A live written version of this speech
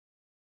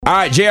All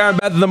right, JR and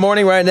Beth in the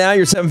morning right now.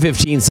 Your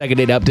 7:15 second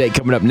date update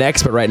coming up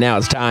next. But right now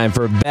it's time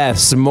for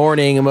Beth's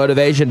morning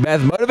motivation.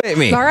 Beth, motivate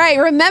me. All right.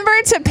 Remember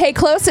to pay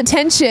close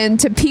attention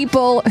to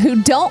people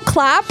who don't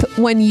clap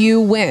when you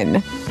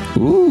win.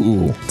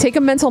 Ooh. Take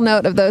a mental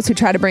note of those who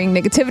try to bring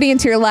negativity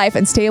into your life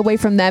and stay away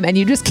from them, and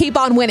you just keep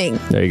on winning.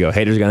 There you go.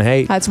 Haters gonna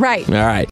hate. That's right. All right.